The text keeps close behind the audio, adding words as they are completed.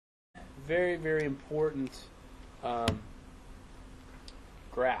very, very important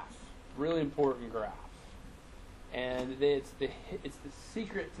graph. Really important graph. And it's the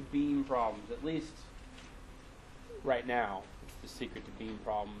secret to beam problems, at least right now. It's the secret to beam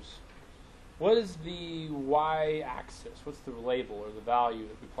problems. What is the y-axis? What's the label or the value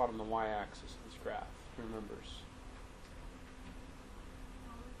that we plot on the y-axis of this graph? Who remembers?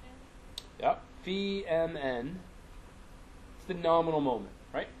 Yep, phi mn. It's the nominal moment,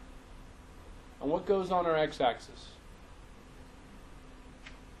 right? And what goes on our x-axis?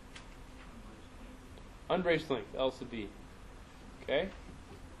 Unbraced length, L sub b. Okay?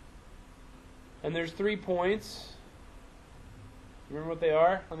 And there's 3 points. Remember what they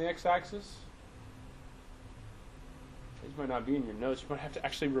are on the x-axis? These might not be in your notes. You might have to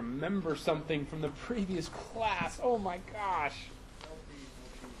actually remember something from the previous class. Oh my gosh.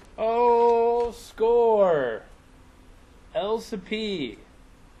 Oh, score. L sub p.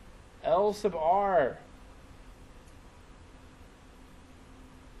 L sub r.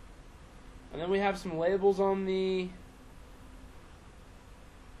 And then we have some labels on the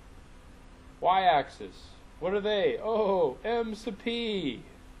y-axis. What are they? Oh, m sub p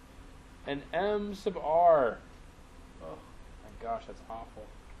and m sub r. Oh my gosh, that's awful.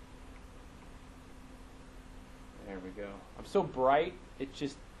 There we go. I'm so bright, it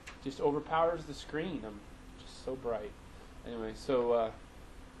just overpowers the screen. I'm just so bright. Anyway, so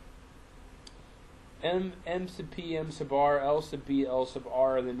m sub p, m sub r, l sub b, l sub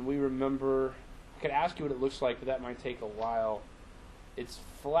r, and then we remember, I could ask you what it looks like, but that might take a while. It's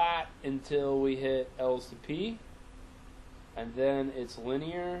flat until we hit L sub p, and then it's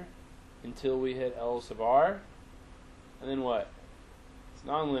linear until we hit L sub r, and then what? It's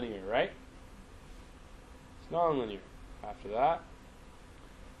nonlinear, right? It's nonlinear after that.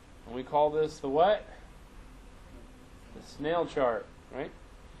 And we call this the what? The snail chart, right?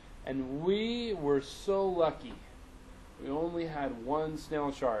 And we were so lucky. We only had one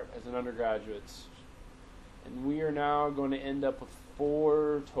snail chart as an undergraduates. And we are now going to end up with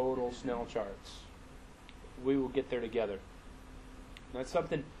 4 total snail charts. We will get there together. And that's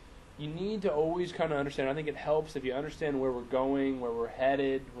something you need to always kind of understand. I think it helps if you understand where we're going, where we're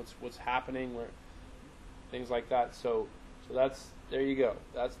headed, what's happening, where things like that. So that's, there you go.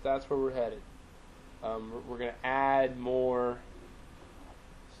 That's where we're headed. We're going to add more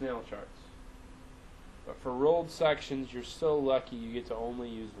snail charts. But for rolled sections, you're so lucky you get to only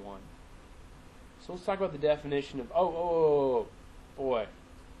use one. So let's talk about the definition of, boy,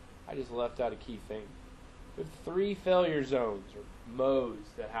 I just left out a key thing. We have 3 failure zones, or modes,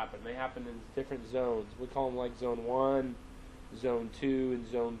 that happen. They happen in different zones. We call them like zone 1, zone 2,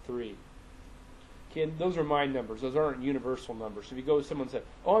 and zone 3. Okay, and those are my numbers. Those aren't universal numbers. So if you go to someone and say,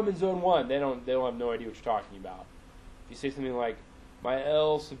 oh, I'm in zone 1, they don't have no idea what you're talking about. If you say something like, my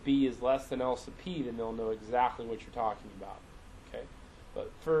L sub b is less than L sub p, then they'll know exactly what you're talking about. Okay,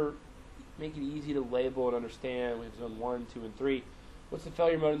 but for make it easy to label and understand, we have zone 1, 2, and 3. What's the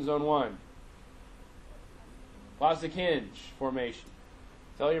failure mode in zone 1? Plastic hinge formation.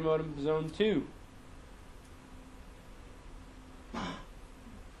 Failure mode in zone 2.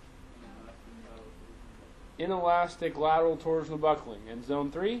 Inelastic lateral torsional buckling. And zone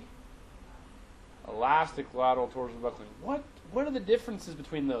 3? Elastic lateral torsional buckling. What are the differences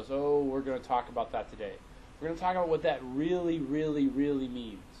between those? Oh, we're going to talk about that today. We're going to talk about what that really, really, really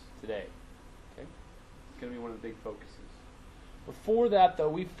means today. Okay? It's going to be one of the big focuses. Before that, though,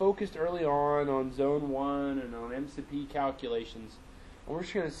 we focused early on zone 1 and on M sub p calculations. And we're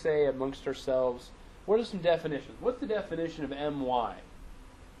just going to say amongst ourselves, what are some definitions? What's the definition of my?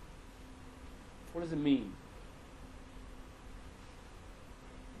 What does it mean?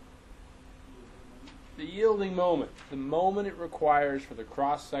 The yielding moment. The moment it requires for the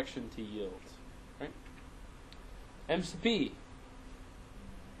cross-section to yield. Right? M sub p.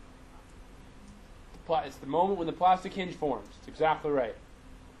 It's the moment when the plastic hinge forms. It's exactly right.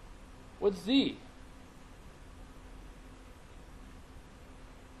 What's Z?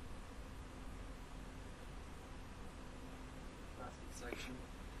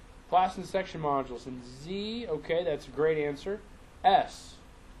 Plastic section modulus. And Z, okay, that's a great answer. S.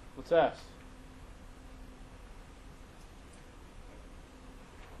 What's S?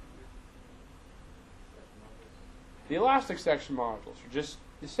 The elastic section modulus, or just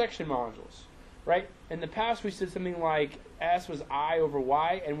the section modulus. Right? In the past, we said something like S was I over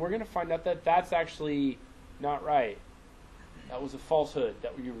Y, and we're going to find out that that's actually not right. That was a falsehood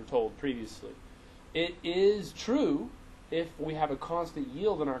that we were told previously. It is true if we have a constant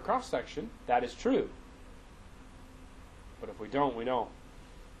yield in our cross-section. That is true. But if we don't, we don't.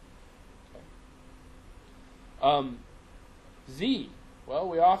 Okay. Z. Well,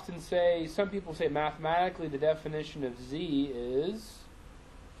 we often say, some people say mathematically the definition of Z is,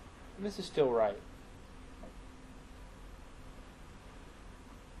 and this is still right,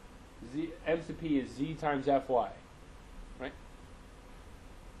 M sub P is Z times Fy, right?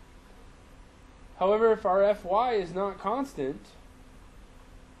 However, if our Fy is not constant,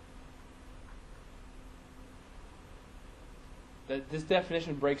 this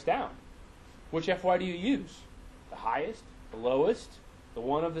definition breaks down. Which Fy do you use? The highest, the lowest, the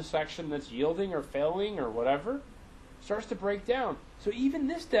one of the section that's yielding or failing or whatever? Starts to break down. So even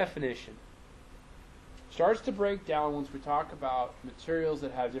this definition starts to break down once we talk about materials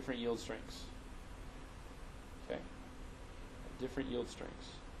that have different yield strengths. Okay? Different yield strengths.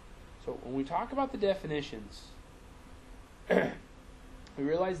 So when we talk about the definitions, we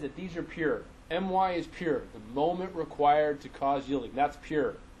realize that these are pure. My is pure. The moment required to cause yielding. That's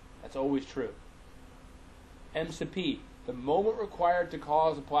pure. That's always true. M sub P, the moment required to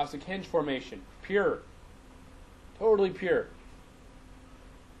cause a plastic hinge formation. Pure. Totally pure.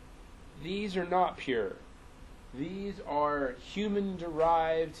 These are not pure. These are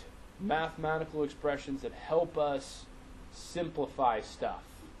human-derived mathematical expressions that help us simplify stuff.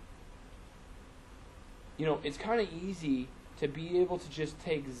 You know, it's kind of easy to be able to just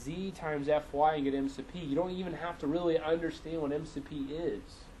take Z times Fy and get M sub P. You don't even have to really understand what M sub P is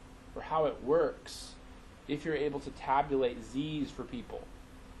or how it works if you're able to tabulate Z's for people.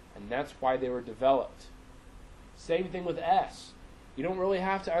 And that's why they were developed. Same thing with S. You don't really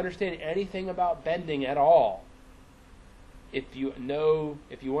have to understand anything about bending at all. If you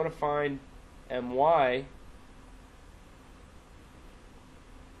want to find My,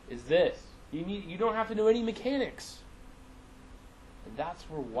 is this. You don't have to know any mechanics. And that's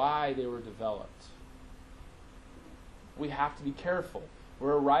why they were developed. We have to be careful.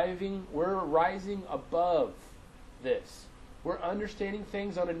 We're rising above this. We're understanding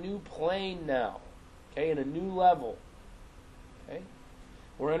things on a new plane now. Okay, in a new level. Okay?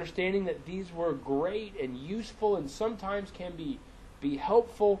 We're understanding that these were great and useful and sometimes can be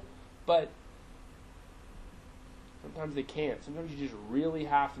helpful, but sometimes they can't. Sometimes you just really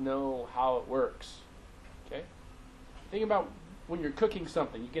have to know how it works. Okay? Think about when you're cooking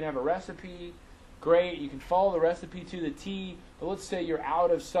something. You can have a recipe, great, you can follow the recipe to the T, but let's say you're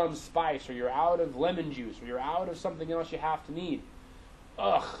out of some spice, or you're out of lemon juice, or you're out of something else you have to need.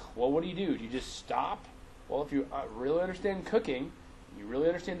 Well, what do? Do you just stop? Well, if you really understand cooking, you really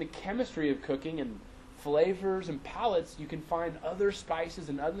understand the chemistry of cooking and flavors and palettes, you can find other spices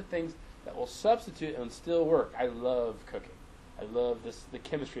and other things that will substitute and still work. I love cooking. I love the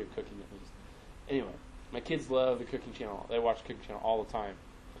chemistry of cooking, at least. Anyway, my kids love the cooking channel. They watch the cooking channel all the time.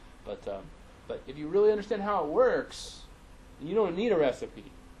 But if you really understand how it works, you don't need a recipe.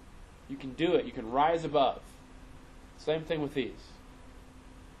 You can do it. You can rise above. Same thing with these.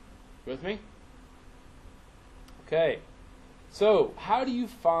 You with me? Okay. So, how do you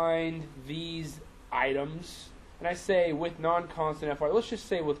find these items? And I say with non-constant Fy. Let's just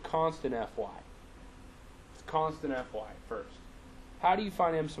say with constant Fy. It's constant Fy first. How do you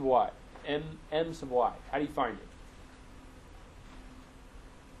find M sub Y? M sub Y. How do you find it?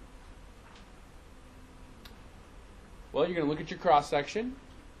 Well, you're going to look at your cross-section,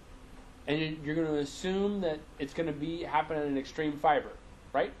 and you're going to assume that it's going to happen at an extreme fiber,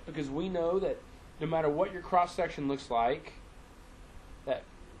 right? Because we know that no matter what your cross-section looks like, that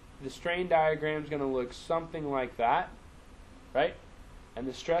the strain diagram is going to look something like that, right? And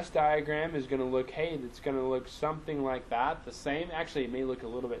the stress diagram is going to look, it's going to look something like that. The same, actually it may look a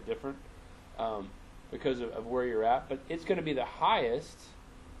little bit different because of where you're at, but it's going to be the highest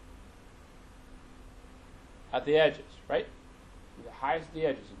at the edges, right? The highest at the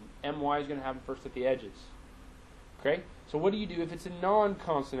edges. My is going to happen first at the edges. Okay? So what do you do if it's a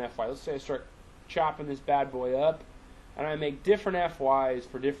non-constant Fy? Let's say I start chopping this bad boy up, and I make different Fy's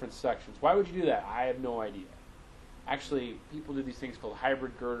for different sections. Why would you do that? I have no idea. Actually, people do these things called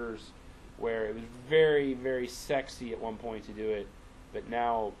hybrid girders, where it was very, very sexy at one point to do it, but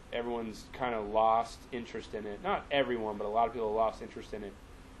now everyone's kind of lost interest in it. Not everyone, but a lot of people have lost interest in it,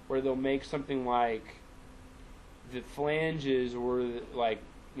 where they'll make something like the flanges were like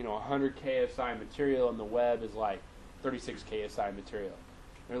 100 KSI material, and the web is like 36 KSI material.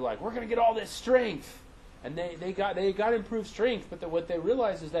 They're like, we're going to get all this strength, and they got improved strength. But what they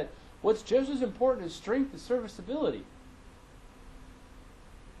realize is that what's just as important as strength is serviceability.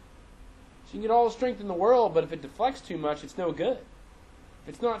 So you can get all the strength in the world, but if it deflects too much, it's no good. If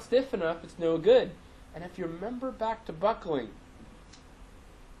it's not stiff enough, it's no good. And if you remember back to buckling,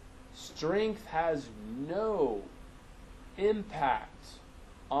 strength has no impact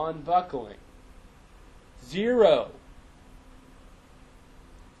on buckling. Zero.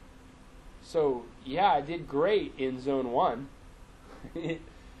 So, yeah, it did great in zone 1.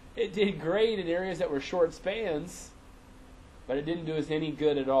 It did great in areas that were short spans, but it didn't do us any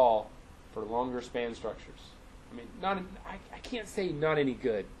good at all for longer span structures. I mean, I can't say not any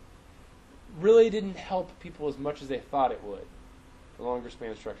good. Really didn't help people as much as they thought it would for longer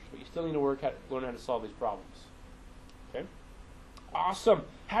span structures. But you still need to learn how to solve these problems. Okay? Awesome.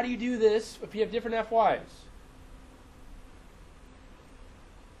 How do you do this if you have different FYs?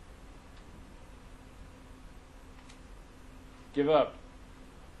 Give up.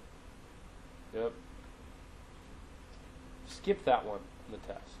 Yep. Skip that one on the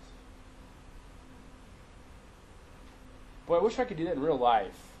test. Boy, I wish I could do that in real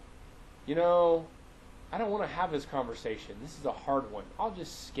life. You know, I don't want to have this conversation. This is a hard one. I'll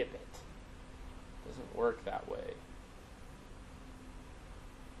just skip it. It doesn't work that way.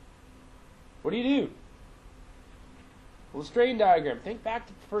 What do you do? Well, the strain diagram. Think back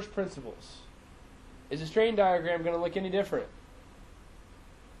to first principles. Is the strain diagram going to look any different?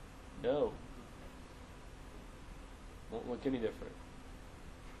 No. Won't look any different.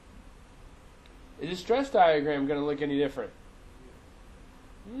 Is the stress diagram going to look any different?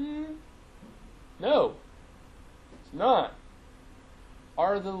 No. It's not.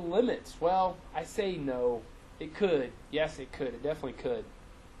 Are the limits? Well, I say no. It could. Yes, it could. It definitely could.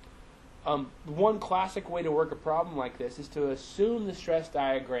 One classic way to work a problem like this is to assume the stress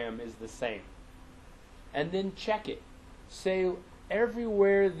diagram is the same. And then check it. Say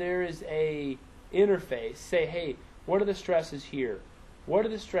everywhere there is a interface, say, hey, what are the stresses here? What are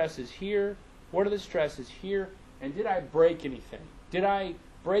the stresses here? What are the stresses here? And did I break anything? Did I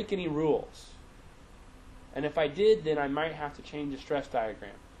break any rules? And if I did, then I might have to change the stress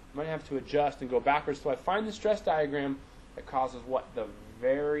diagram. I might have to adjust and go backwards till I find the stress diagram that causes what? The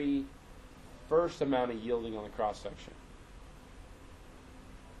very first amount of yielding on the cross-section.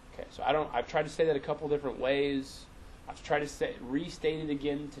 Okay, so I've tried to say that a couple different ways. I've tried to restate it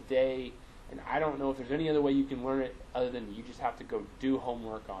again today, and I don't know if there's any other way you can learn it other than you just have to go do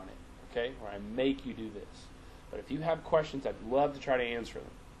homework on it, okay? Or I make you do this. But if you have questions, I'd love to try to answer them,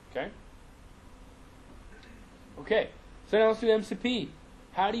 okay? Okay, so now let's do MCP.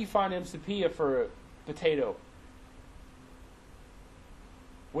 How do you find MCP for a potato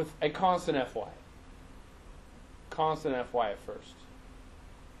with a constant Fy? Constant Fy at first.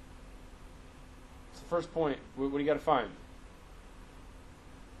 It's the first point. What do you got to find?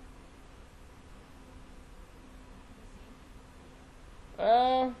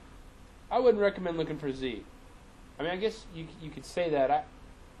 I wouldn't recommend looking for Z. I mean, I guess you could say that.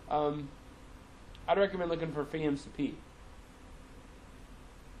 I'd recommend looking for phi MCP.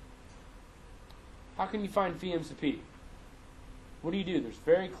 How can you find phi MCP? What do? There's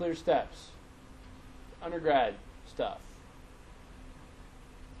very clear steps. Undergrad stuff.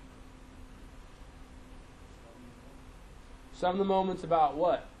 Sum the moments about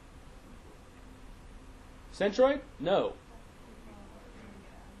what? Centroid? No.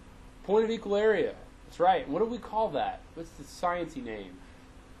 Point of equal area. That's right. What do we call that? What's the sciencey name?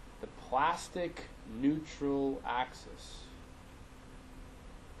 The plastic neutral axis.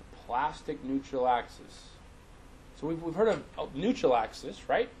 The plastic neutral axis. So we've heard of neutral axis,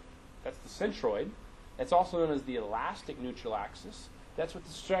 right? That's the centroid. That's also known as the elastic neutral axis. That's what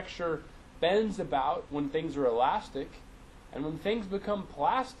the structure bends about when things are elastic. And when things become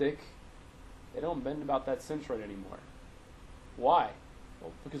plastic, they don't bend about that centroid anymore. Why?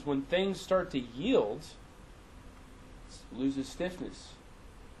 Well, because when things start to yield, it loses stiffness.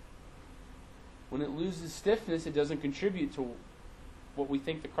 When it loses stiffness, it doesn't contribute to what we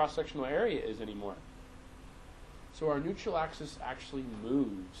think the cross-sectional area is anymore. So our neutral axis actually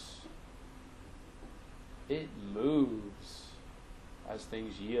moves. It moves as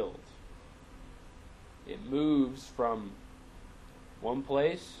things yield. It moves from one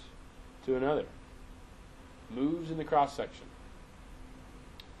place to another. Moves in the cross-section.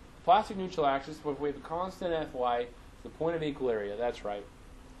 The plastic neutral axis, if we have a constant Fy, is the point of equal area. That's right.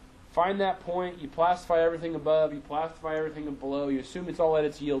 Find that point, you plastify everything above, you plastify everything below, you assume it's all at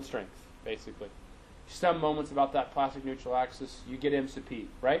its yield strength, basically. Some moments about that plastic neutral axis, you get MCP,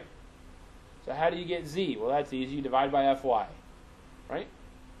 right? So how do you get Z? Well, that's easy. You divide by Fy, right?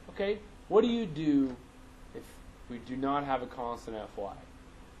 Okay, what do you do if we do not have a constant Fy?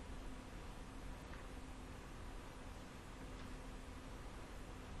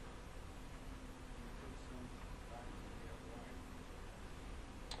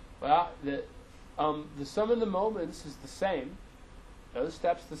 Well, the sum of the moments is the same. Those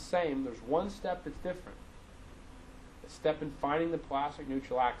steps the same. There's one step that's different. A step in finding the plastic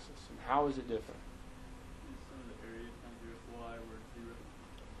neutral axis. And how is it different? The sum of the area times your Fy where it's 0.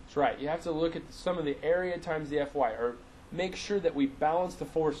 That's right. You have to look at the sum of the area times the Fy, or make sure that we balance the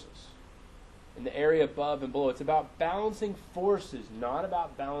forces in the area above and below. It's about balancing forces, not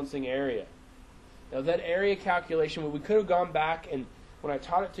about balancing area. Now that area calculation, we could have gone back, and when I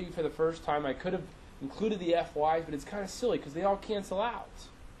taught it to you for the first time, I could have included the Fy's, but it's kind of silly because they all cancel out.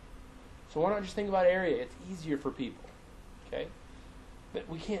 So why not just think about area? It's easier for people. Okay? But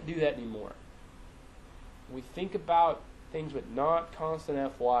we can't do that anymore. When we think about things with not constant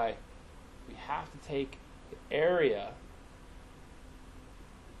Fy, we have to take the area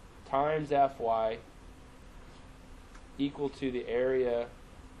times Fy equal to the area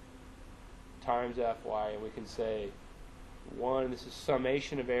times Fy, and we can say 1, this is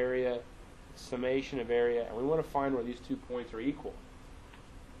summation of area, and we want to find where these 2 points are equal.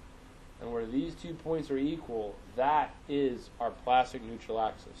 And where these 2 points are equal, that is our plastic neutral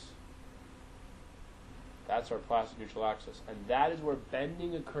axis. That's our plastic neutral axis. And that is where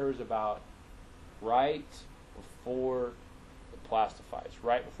bending occurs about right before it plastifies,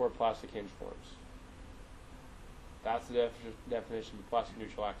 right before plastic hinge forms. That's the definition of the plastic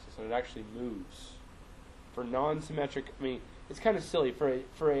neutral axis, and it actually moves. For non-symmetric, I mean, it's kind of silly.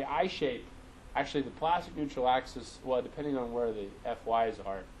 For a I shape, actually the plastic neutral axis, well, depending on where the Fy's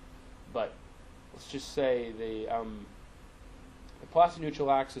are, but let's just say the plastic neutral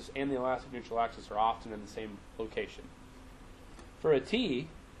axis and the elastic neutral axis are often in the same location. For a T,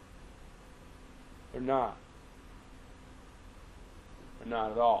 they're not. They're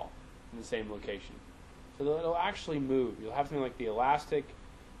not at all in the same location. So it'll actually move. You'll have something like the elastic,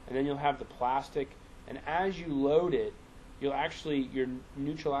 and then you'll have the plastic, and as you load it, your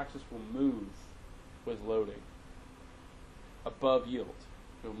neutral axis will move with loading. Above yield,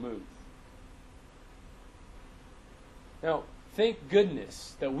 it'll move. Now, thank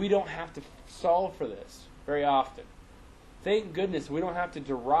goodness that we don't have to solve for this very often. Thank goodness we don't have to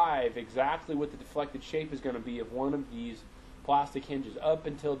derive exactly what the deflected shape is going to be of one of these plastic hinges up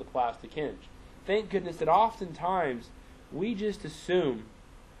until the plastic hinge. Thank goodness that oftentimes we just assume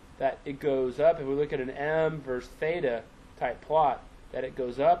that it goes up. If we look at an M versus theta type plot, that it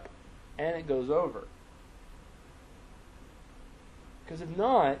goes up and it goes over. Because if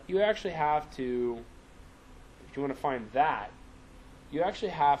not, you actually have to, if you want to find that, you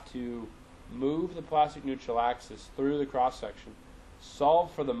actually have to move the plastic neutral axis through the cross section,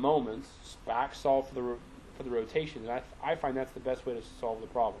 solve for the moments, back solve for the rotations, and I find that's the best way to solve the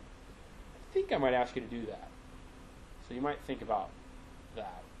problem. I think I might ask you to do that. So you might think about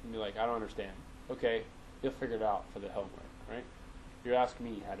that and be like, I don't understand. Okay, you'll figure it out for the homework, right? You're asking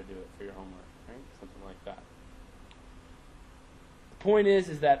me how to do it for your homework, right? Something like that. The point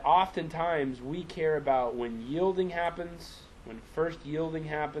is that oftentimes we care about when yielding happens, when first yielding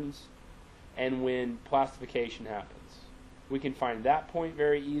happens, and when plastification happens. We can find that point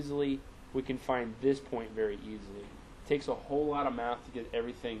very easily. We can find this point very easily. It takes a whole lot of math to get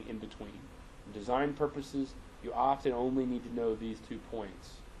everything in between. For design purposes, you often only need to know these 2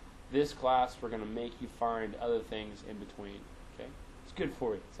 points. This class, we're going to make you find other things in between. Okay? It's good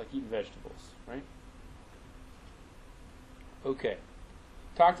for you. It's like eating vegetables, right? Okay.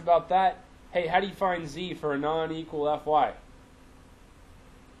 Talked about that. Hey, how do you find Z for a non-equal Fy?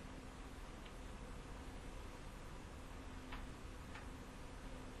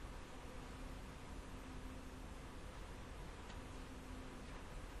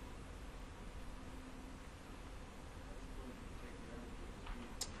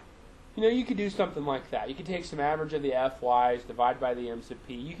 You know, you could do something like that. You could take some average of the Fy's, divide by the M sub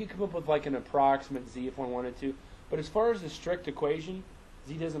P. You could come up with like an approximate Z if one wanted to. But as far as the strict equation,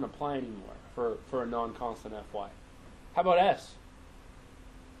 Z doesn't apply anymore for a non-constant Fy. How about S?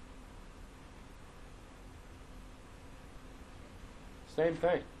 Same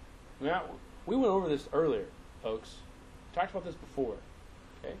thing. Now, we went over this earlier, folks. We talked about this before.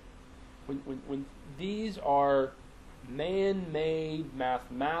 Okay? When these are man-made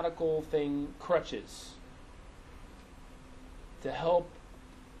mathematical crutches to help,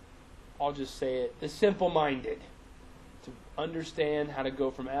 I'll just say it, the simple-minded to understand how to go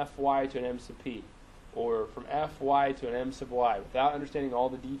from Fy to an M sub P, or from Fy to an M sub Y, without understanding all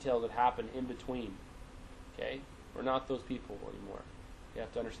the details that happen in between. Okay? We're not those people anymore. You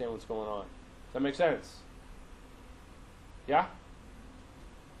have to understand what's going on. Does that make sense? Yeah?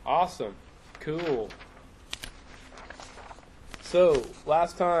 Awesome. Cool. So,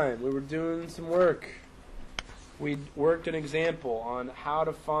 last time we were doing some work. We worked an example on how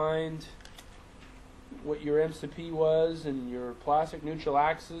to find what your M sub P was and your plastic neutral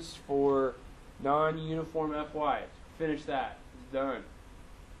axis for non-uniform Fy. Finish that. It's done.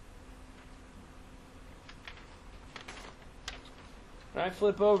 And I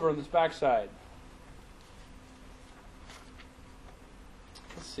flip over on this back side.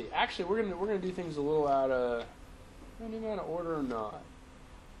 Let's see. Actually, we're gonna do things a little out of order or not.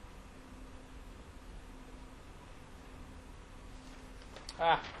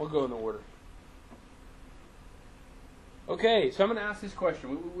 We'll go in the order. Okay, so I'm going to ask this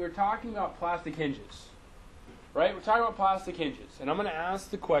question. We're talking about plastic hinges, right? We're talking about plastic hinges, and I'm going to ask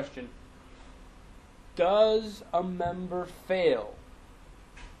the question: does a member fail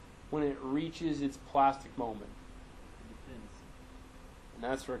when it reaches its plastic moment? It depends. And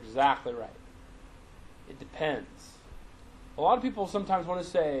that's exactly right. It depends. A lot of people sometimes want to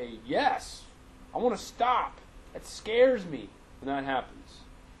say, yes, I want to stop. That scares me when that happens.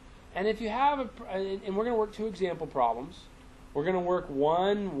 And if you have and we're going to work two example problems. We're going to work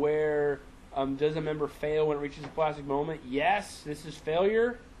one where does a member fail when it reaches the plastic moment? Yes, this is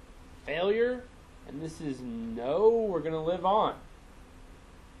failure. And this is no, we're going to live on.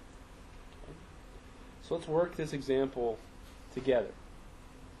 Okay. So let's work this example together.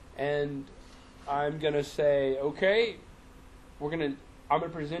 And I'm going to say, okay, I'm going to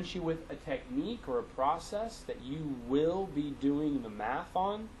present you with a technique or a process that you will be doing the math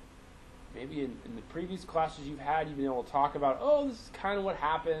on. Maybe in the previous classes you've had, you've been able to talk about, oh, this is kind of what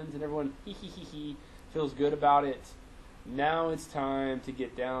happens, and everyone feels good about it. Now it's time to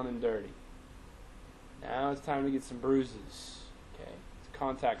get down and dirty. Now it's time to get some bruises. Okay, it's a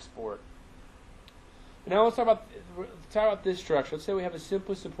contact sport. But now let's talk about this structure. Let's say we have a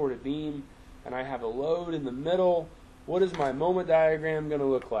simply supported beam, and I have a load in the middle. What is my moment diagram going to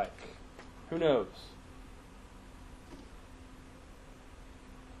look like? Who knows?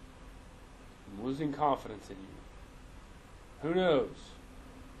 I'm losing confidence in you. Who knows?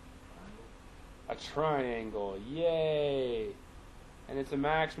 A triangle. Yay! And it's a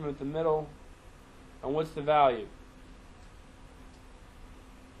maximum at the middle. And what's the value?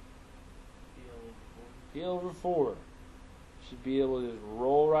 P over 4. Should be able to just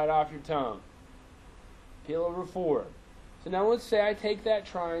roll right off your tongue. P over 4. So now let's say I take that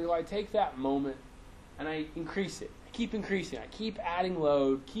triangle, I take that moment, and I increase it. I keep increasing. I keep adding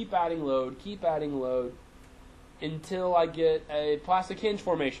load, until I get a plastic hinge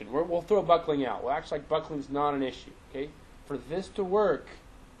formation. We'll throw buckling out. We'll act like buckling's not an issue. Okay? For this to work,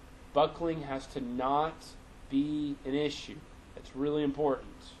 buckling has to not be an issue. That's really important.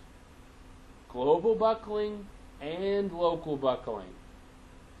 Global buckling and local buckling.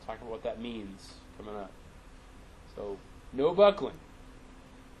 Let's talk about what that means coming up. So, no buckling.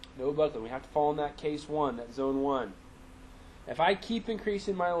 No buckling. We have to fall in that case 1, that zone 1. If I keep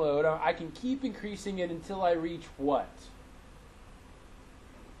increasing my load, I can keep increasing it until I reach what?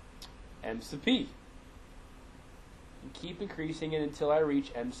 M sub P. And keep increasing it until I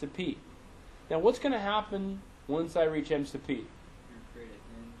reach M sub P. Now, what's going to happen once I reach M sub P?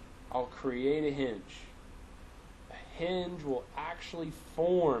 I'll create a hinge. A hinge will actually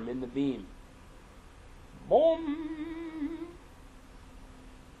form in the beam. Boom!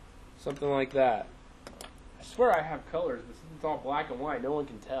 Something like that. I swear I have colors, but since it's all black and white, no one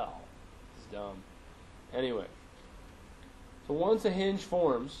can tell. It's dumb. Anyway. So once a hinge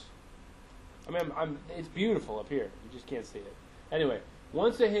forms, it's beautiful up here. You just can't see it. Anyway,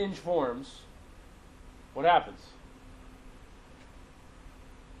 once a hinge forms, what happens?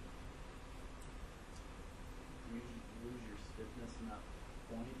 You lose your stiffness in that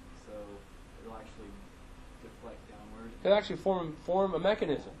point, so it'll actually deflect downward. It'll actually form a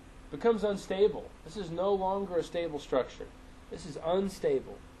mechanism. Becomes unstable. This is no longer a stable structure. This is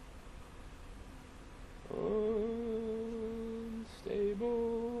unstable.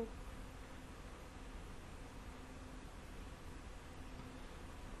 Unstable.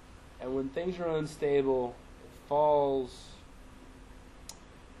 And when things are unstable, it falls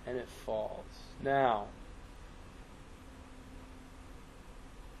and it falls. Now,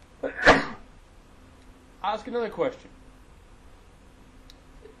 I'll ask another question.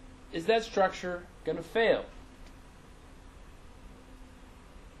 Is that structure going to fail?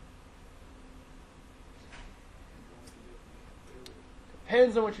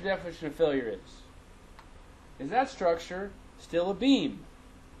 Depends on what your definition of failure is. Is that structure still a beam?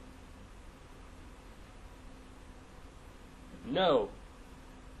 No.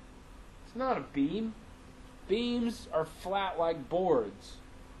 It's not a beam. Beams are flat like boards.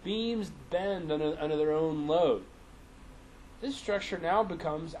 Beams bend under their own load. This structure now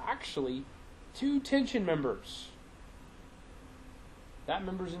becomes actually 2 tension members. That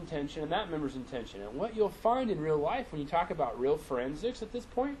member's in tension and that member's in tension. And what you'll find in real life when you talk about real forensics at this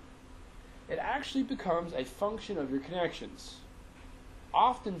point, it actually becomes a function of your connections.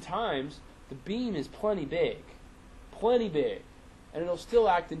 Oftentimes, the beam is plenty big. and it'll still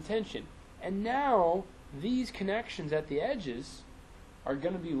act in tension. And now these connections at the edges are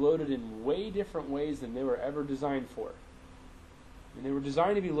going to be loaded in way different ways than they were ever designed for. And they were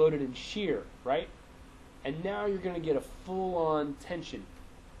designed to be loaded in shear, right? And now you're going to get a full-on tension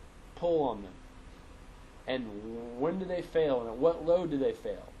pull on them. And when do they fail, and at what load do they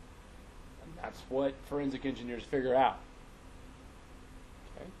fail? And that's what forensic engineers figure out.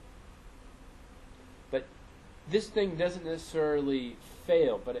 Okay? But this thing doesn't necessarily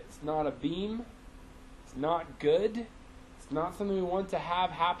fail, but it's not a beam. It's not good. It's not something we want to have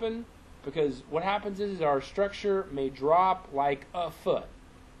happen, because what happens is our structure may drop like a foot.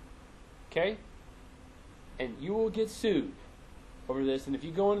 Okay? And you will get sued over this. And if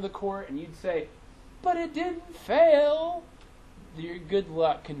you go into the court and you'd say, but it didn't fail, you're good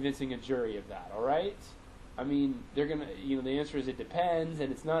luck convincing a jury of that, all right? I mean, they're going to, the answer is it depends,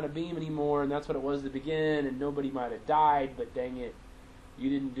 and it's not a beam anymore, and that's what it was to begin, and nobody might have died, but dang it,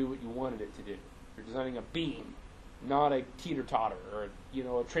 you didn't do what you wanted it to do. You're designing a beam, not a teeter-totter or,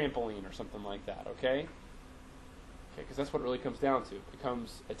 a trampoline or something like that, okay? Okay, because that's what it really comes down to. It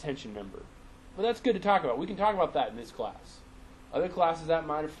becomes a tension member. But that's good to talk about. We can talk about that in this class. Other classes, that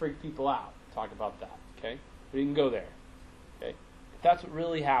might have freaked people out. Talk about that, okay? We can go there, okay? If that's what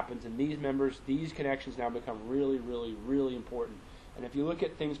really happens, and these members, these connections now become really, really, really important. And if you look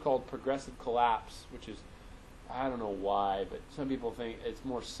at things called progressive collapse, which is, I don't know why, but some people think it's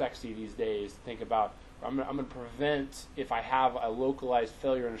more sexy these days to think about, I'm going to prevent, if I have a localized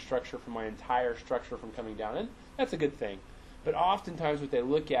failure in a structure, from my entire structure from coming down. And that's a good thing. But oftentimes what they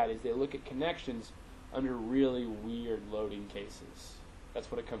look at is they look at connections under really weird loading cases.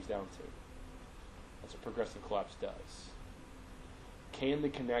 That's what it comes down to. That's what progressive collapse does. Can the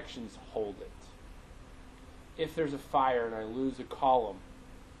connections hold it? If there's a fire and I lose a column,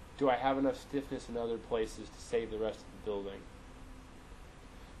 do I have enough stiffness in other places to save the rest of the building?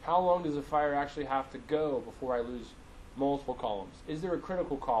 How long does a fire actually have to go before I lose multiple columns? Is there a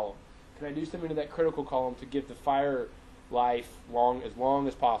critical column? Can I do something to that critical column to give the fire life as long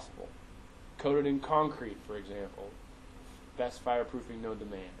as possible? Coated in concrete, for example. Best fireproofing known to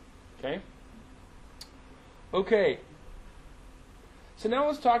man. Okay? Okay. So now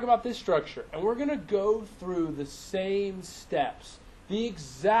let's talk about this structure. And we're going to go through the same steps. The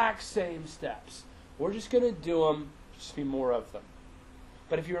exact same steps. We're just going to do them, just be more of them.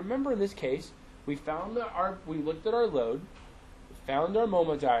 But if you remember in this case, we looked at our load, we found our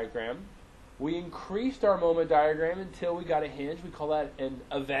moment diagram, we increased our moment diagram until we got a hinge. We call that an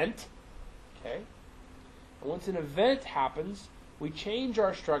event. Okay? And once an event happens, we change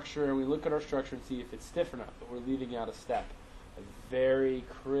our structure and we look at our structure and see if it's stiff or not. But we're leaving out a step. A very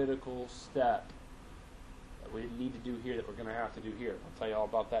critical step that we didn't need to do here that we're going to have to do here. I'll tell you all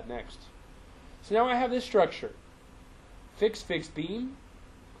about that next. So now I have this structure. Fixed beam.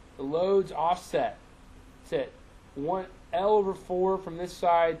 The load's offset. It's at 1L over 4 from this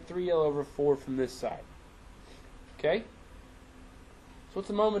side, 3L over 4 from this side. Okay? So what's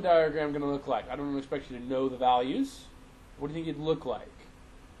the moment diagram going to look like? I don't expect you to know the values. What do you think it'd look like?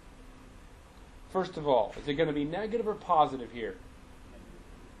 First of all, is it going to be negative or positive here?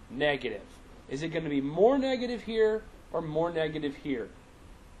 Negative. Is it going to be more negative here or more negative here?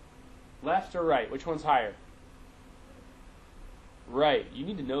 Left or right? Which one's higher? Right. You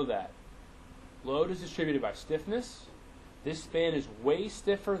need to know that. Load is distributed by stiffness. This span is way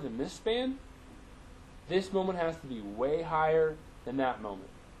stiffer than this span. This moment has to be way higher than that moment.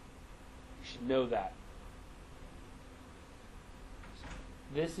 You should know that.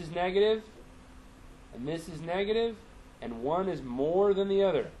 This is negative, and this is negative, and one is more than the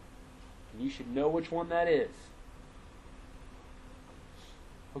other. And you should know which one that is.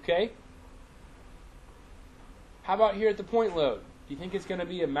 Okay? How about here at the point load? Do you think it's going to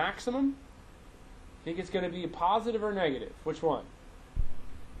be a maximum? Think it's going to be a positive or negative? Which one?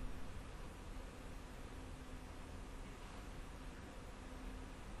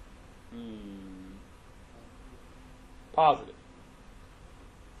 Positive.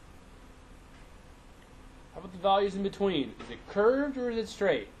 How about the values in between? Is it curved or is it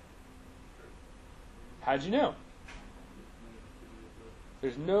straight? How'd you know?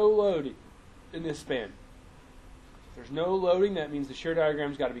 There's no loading in this span. If there's no loading, that means the shear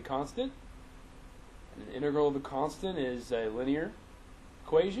diagram's got to be constant. And the integral of the constant is a linear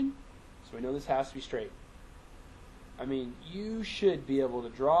equation, so we know this has to be straight. I mean, you should be able to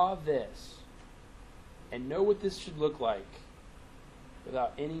draw this and know what this should look like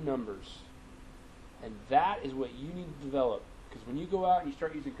without any numbers. And that is what you need to develop. Because when you go out and you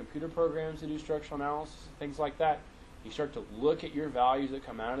start using computer programs to do structural analysis and things like that, you start to look at your values that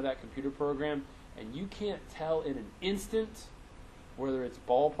come out of that computer program, and you can't tell in an instant whether it's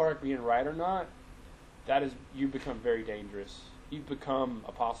ballpark being right or not, that is, you become very dangerous. You become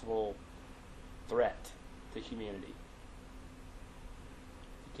a possible threat to humanity.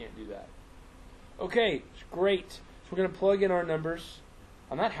 You can't do that. Okay, great. So we're going to plug in our numbers.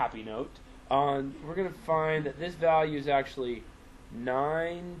 On that happy note, we're going to find that this value is actually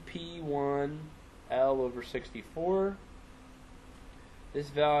 9p1L over 64. This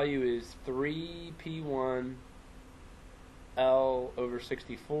value is 3p1L over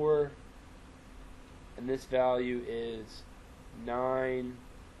 64. And this value is 9p1L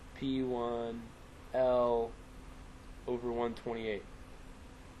over 128.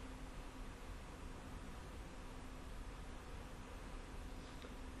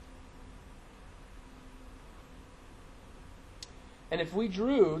 And if we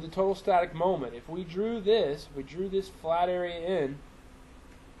drew the total static moment, if we drew this flat area in,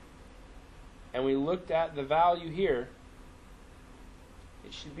 and we looked at the value here,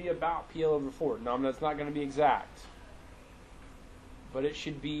 it should be about PL over 4. Now, that's not going to be exact, but it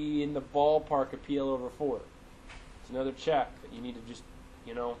should be in the ballpark of PL over 4. It's another check that you need to just,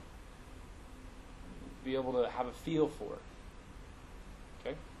 be able to have a feel for.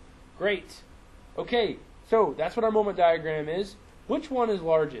 Okay? Great. Okay, so that's what our moment diagram is. Which one is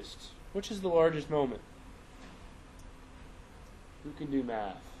largest? Which is the largest moment? Who can do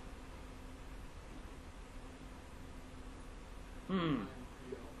math?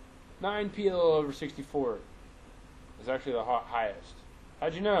 9PL over 64 is actually the highest.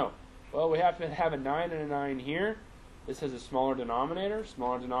 How'd you know? Well, we have to have a 9 and a 9 here. This has a smaller denominator.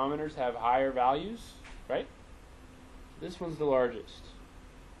 Smaller denominators have higher values, right? This one's the largest.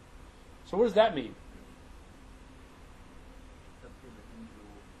 So what does that mean?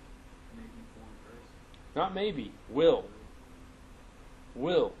 Not maybe. Will.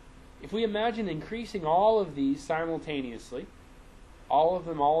 Will. If we imagine increasing all of these simultaneously, all of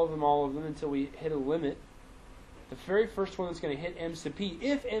them, until we hit a limit, the very first one that's going to hit M sub P,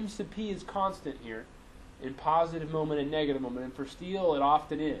 if M sub P is constant here, in positive moment and negative moment, and for steel it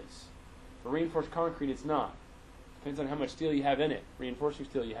often is. For reinforced concrete it's not. Depends on how much steel you have in it, reinforcing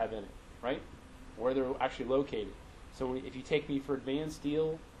steel you have in it, right? Where they're actually located. So if you take me for advanced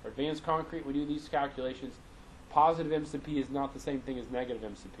steel or advanced concrete, we do these calculations. Positive M sub P is not the same thing as negative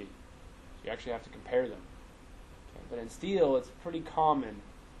M sub P. You actually have to compare them. Okay? But in steel, it's pretty common,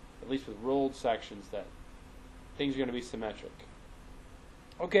 at least with rolled sections, that things are going to be symmetric.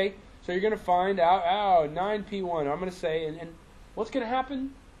 Okay, so you're going to find out, 9P1. I'm going to say, and what's going to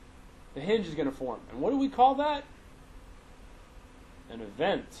happen? The hinge is going to form. And what do we call that? An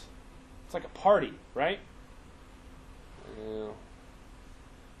event. It's like a party, right?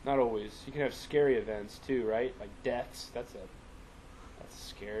 Not always. You can have scary events too, right? Like deaths. That's a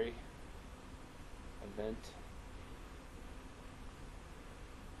scary event.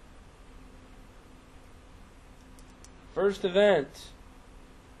 First event.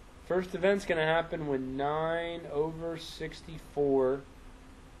 First event's going to happen when 9 over 64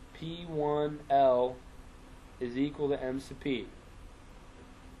 P1L is equal to M sub P.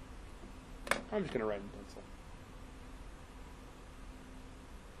 I'm just going to write in pencil.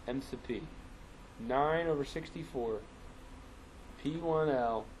 M sub P. 9 over 64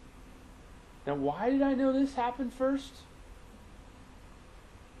 P1L. Now, why did I know this happened first?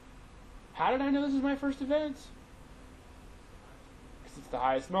 How did I know this is my first event? Because it's the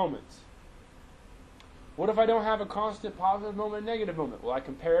highest moment. What if I don't have a constant positive moment and negative moment? Well, I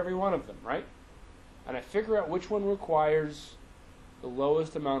compare every one of them, right? And I figure out which one requires the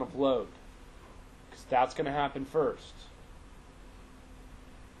lowest amount of load. Because that's going to happen first.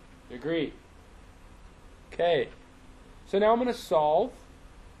 You agree? Okay. So now I'm going to solve.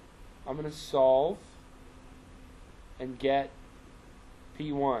 And get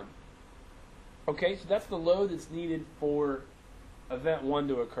P1. Okay, so that's the load that's needed for event 1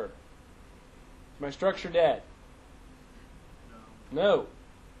 to occur. Is my structure dead? No.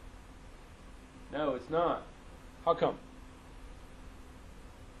 No, it's not. How come?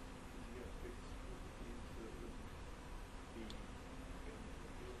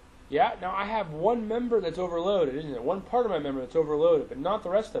 Yeah, now I have one member that's overloaded, isn't it? One part of my member that's overloaded, but not the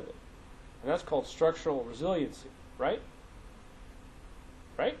rest of it. And that's called structural resiliency, right?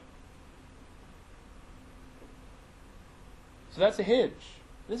 Right? So that's a hinge.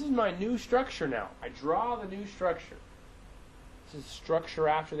 This is my new structure now. I draw the new structure. This is structure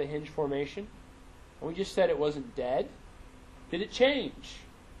after the hinge formation. And we just said it wasn't dead. Did it change?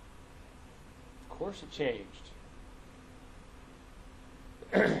 Of course it changed.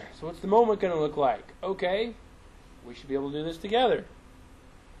 So what's the moment going to look like? Okay, we should be able to do this together.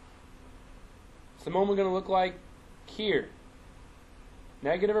 What's the moment going to look like here?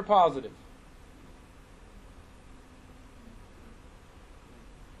 Negative or positive?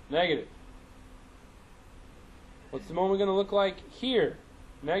 Negative. What's the moment going to look like here?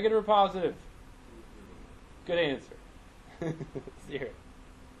 Negative or positive? Good answer. 0.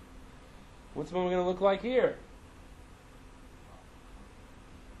 What's the moment going to look like here?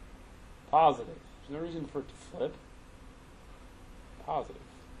 Positive. There's no reason for it to flip. Positive.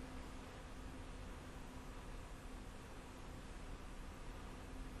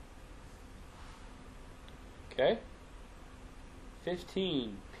 Okay.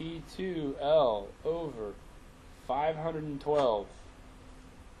 15 P2L over 512.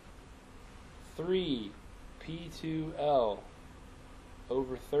 3 P2L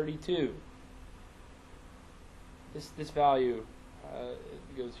over 32. This value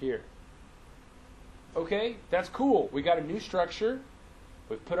goes here. Okay, that's cool. We got a new structure.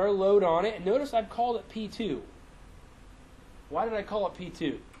 We've put our load on it. And notice I've called it P2. Why did I call it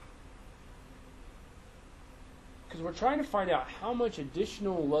P2? Because we're trying to find out how much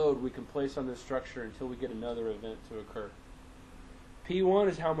additional load we can place on this structure until we get another event to occur. P1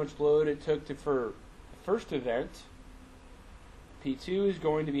 is how much load it took for the first event. P2 is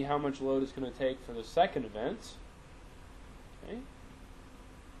going to be how much load it's going to take for the second event. Okay.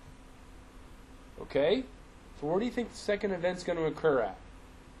 Okay. So where do you think the second event's going to occur at?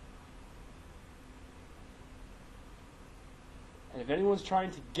 And if anyone's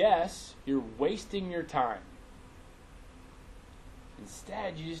trying to guess, you're wasting your time.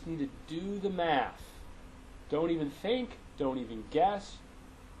 Instead, you just need to do the math. Don't even think, don't even guess.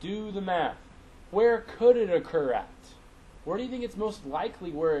 Do the math. Where could it occur at? Where do you think it's most likely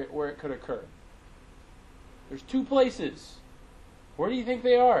where it could occur? There's 2 places. Where do you think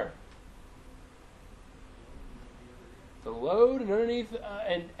they are? The load and underneath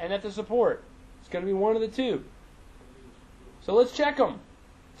and at the support. It's going to be one of the 2. So let's check them.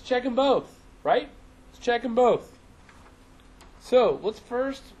 Let's check them both, right? Let's check them both. So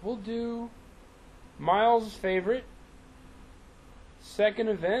we'll do Miles' favorite. Second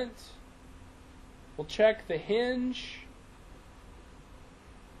event. We'll check the hinge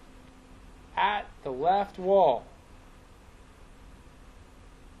at the left wall.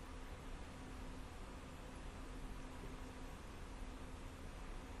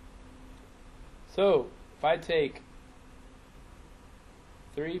 So if I take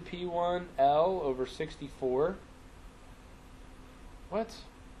 3P1L over 64, what?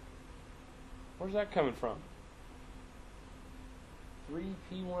 Where's that coming from?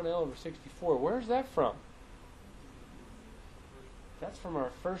 3P1L over 64. Where's that from? That's from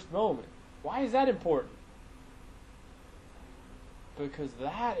our first moment. Why is that important? Because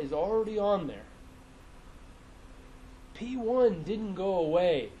that is already on there. P1 didn't go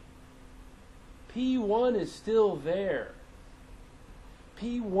away. P1 is still there.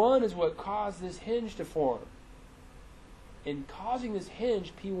 P1 is what caused this hinge to form. In causing this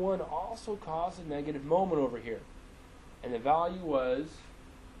hinge, P1 also caused a negative moment over here. And the value was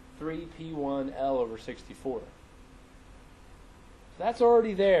 3P1L over 64. So that's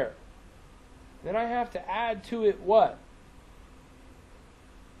already there. Then I have to add to it what?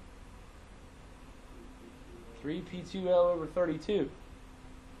 3P2L over 32.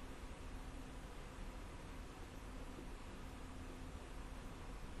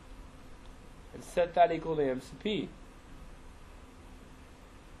 And set that equal to M sub P.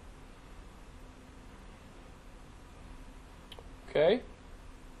 Okay?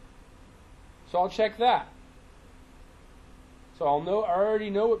 So I'll check that. So I already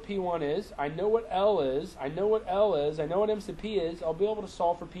know what P1 is. I know what L is. I know what L is. I know what M sub P is. I'll be able to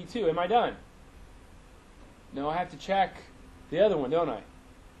solve for P2. Am I done? No, I have to check the other one, don't I?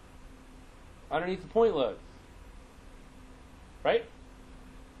 Underneath the point load. Right?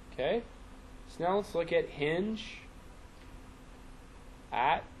 Okay. So now let's look at hinge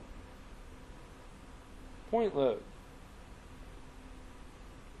at point load.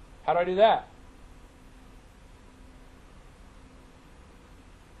 How do I do that?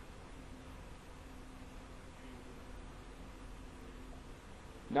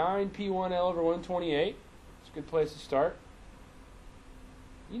 Nine P1L over 128. It's a good place to start.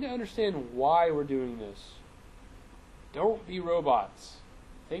 You need to understand why we're doing this. Don't be robots.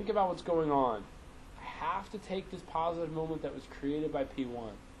 Think about what's going on. I have to take this positive moment that was created by P1.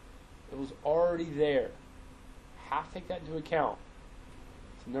 It was already there. I have to take that into account.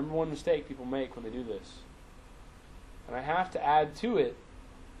 It's the number one mistake people make when they do this. And I have to add to it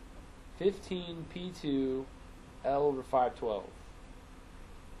 15 P2 L over 512.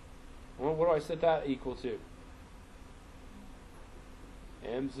 Well, what do I set that equal to?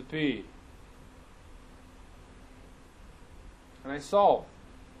 M sub P. And I solve.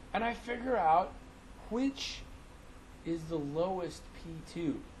 And I figure out which is the lowest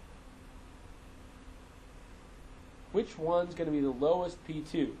P2. Which one's going to be the lowest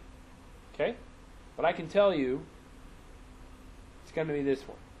P2? Okay? But I can tell you it's going to be this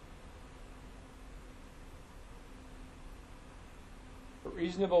one. For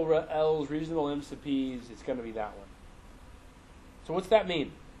reasonable L's, reasonable M sub P's, it's going to be that one. So what's that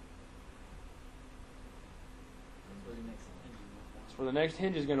mean? That's where the next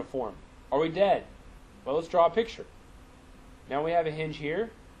hinge is going to form. Are we dead? Well, let's draw a picture. Now we have a hinge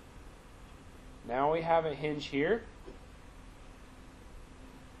here. Now we have a hinge here.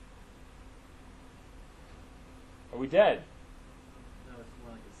 Are we dead? No, it's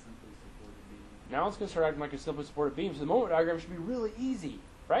more like a simply supported beam. Now it's going to start acting like a simply supported beam. So the moment diagram should be really easy,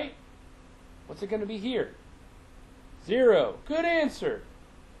 right? What's it going to be here? 0. Good answer.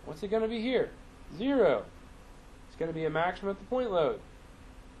 What's it going to be here? 0. It's going to be a maximum at the point load.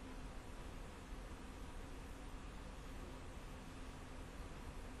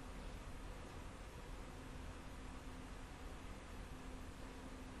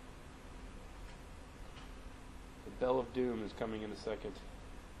 The bell of doom is coming in a second.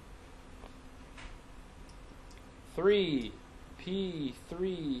 3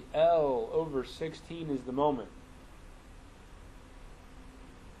 P3L over 16 is the moment.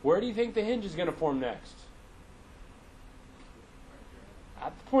 Where do you think the hinge is going to form next?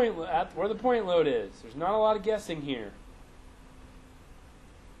 At the point, where the point load is. There's not a lot of guessing here.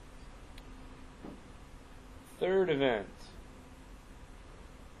 Third event.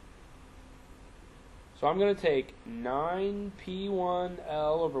 So I'm going to take 9P1L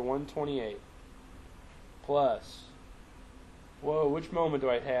over 128 plus, whoa, which moment do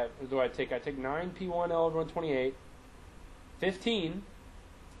I take? I take 9P1L over 128, 15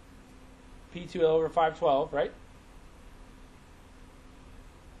 P2L over 512, right?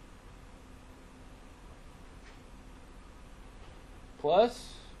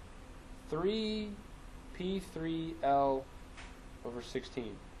 Plus 3 P3L over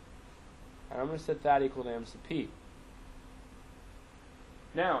 16. And I'm going to set that equal to M sub P.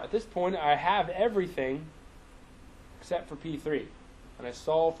 Now, at this point, I have everything except for P3. And I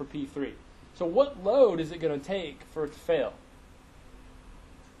solve for P3. So what load is it going to take for it to fail?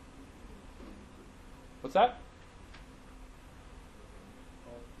 What's that?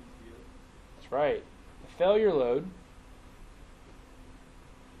 That's right. The failure load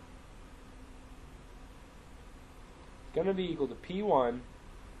is going to be equal to P1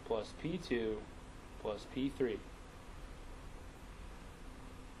 plus P2 plus P3.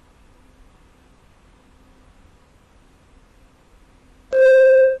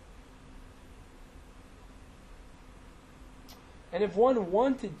 And if one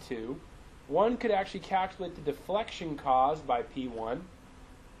wanted to, one could actually calculate the deflection caused by P1.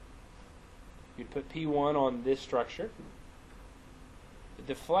 You'd put P1 on this structure. The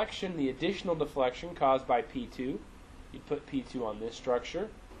deflection, the additional deflection caused by P2, you'd put P2 on this structure,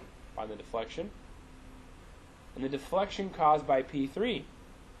 on the deflection. And the deflection caused by P3, you'd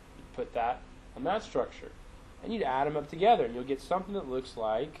put that on that structure. And you'd add them up together, and you'll get something that looks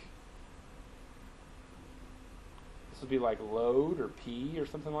like, this will be like load or P or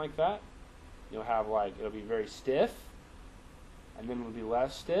something like that. You'll have like, it'll be very stiff, and then it'll be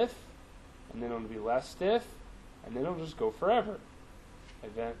less stiff, and then it'll be less stiff, and then it'll just go forever.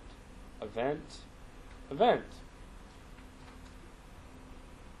 Event, event, event.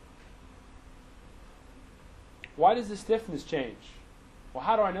 Why does the stiffness change? Well,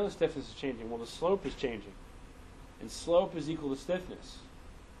 how do I know the stiffness is changing? Well, the slope is changing. And slope is equal to stiffness.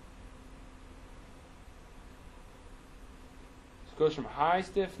 So it goes from high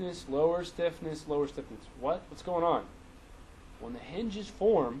stiffness, lower stiffness, lower stiffness. What's going on? When the hinges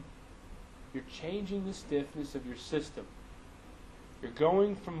form, you're changing the stiffness of your system. You're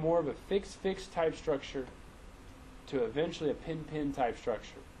going from more of a fixed type structure to eventually a pin type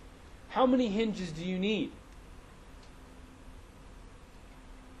structure. How many hinges do you need?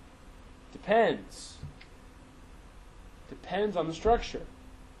 Depends. Depends on the structure.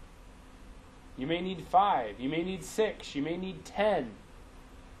 You may need 5. You may need 6. You may need 10.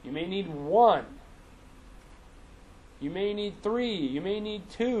 You may need 1. You may need 3. You may need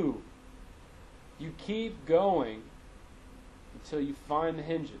 2. You keep going until you find the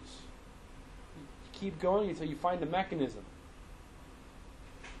hinges. You keep going until you find the mechanism.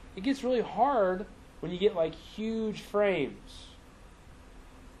 It gets really hard when you get like huge frames.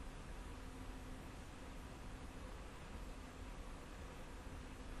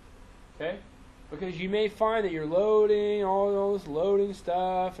 Okay? Because you may find that you're loading all this loading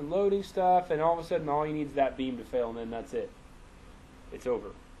stuff, and all of a sudden all you need is that beam to fail, and then that's it. it's over.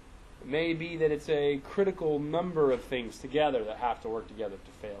 It may be that it's a critical number of things together that have to work together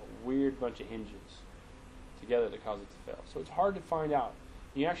to fail. Weird bunch of hinges together that cause it to fail. So it's hard to find out.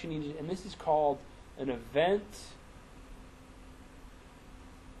 You actually need to, and this is called an event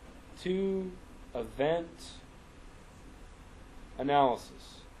to event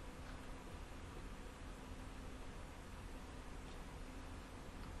analysis.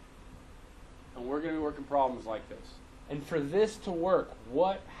 And we're going to be working problems like this. And for this to work,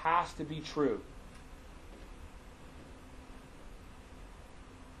 what has to be true?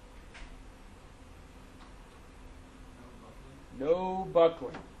 No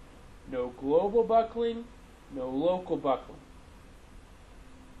buckling. No global buckling, no local buckling.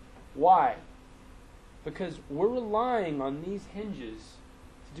 Why? Because we're relying on these hinges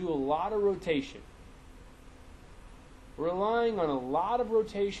to do a lot of rotation. We're relying on a lot of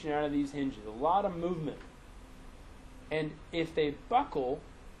rotation out of these hinges, a lot of movement. And if they buckle,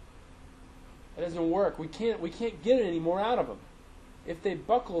 it doesn't work. We can't get any more out of them. If they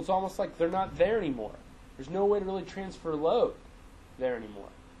buckle, it's almost like they're not there anymore. There's no way to really transfer load there anymore.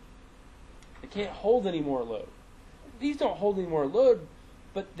 They can't hold any more load. These don't hold any more load,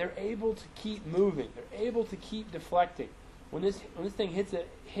 but they're able to keep moving. They're able to keep deflecting. When this thing hits a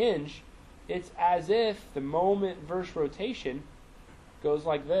hinge, it's as if the moment versus rotation goes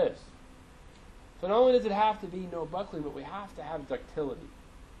like this. So not only does it have to be no buckling, but we have to have ductility.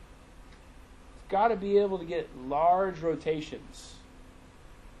 It's got to be able to get large rotations.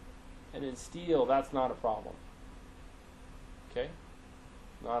 And in steel, that's not a problem. Okay?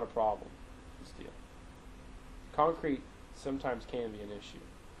 Not a problem in steel. Concrete sometimes can be an issue.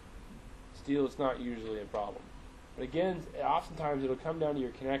 Steel is not usually a problem. But again, oftentimes it'll come down to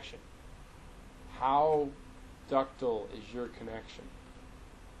your connection. How ductile is your connection?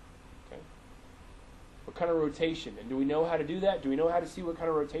 Okay. What kind of rotation? And do we know how to do that? Do we know how to see what kind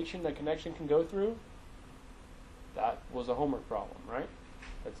of rotation that connection can go through? That was a homework problem, right?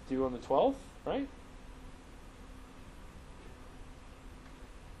 That's due on the 12th, right?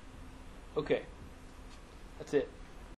 Okay. That's it.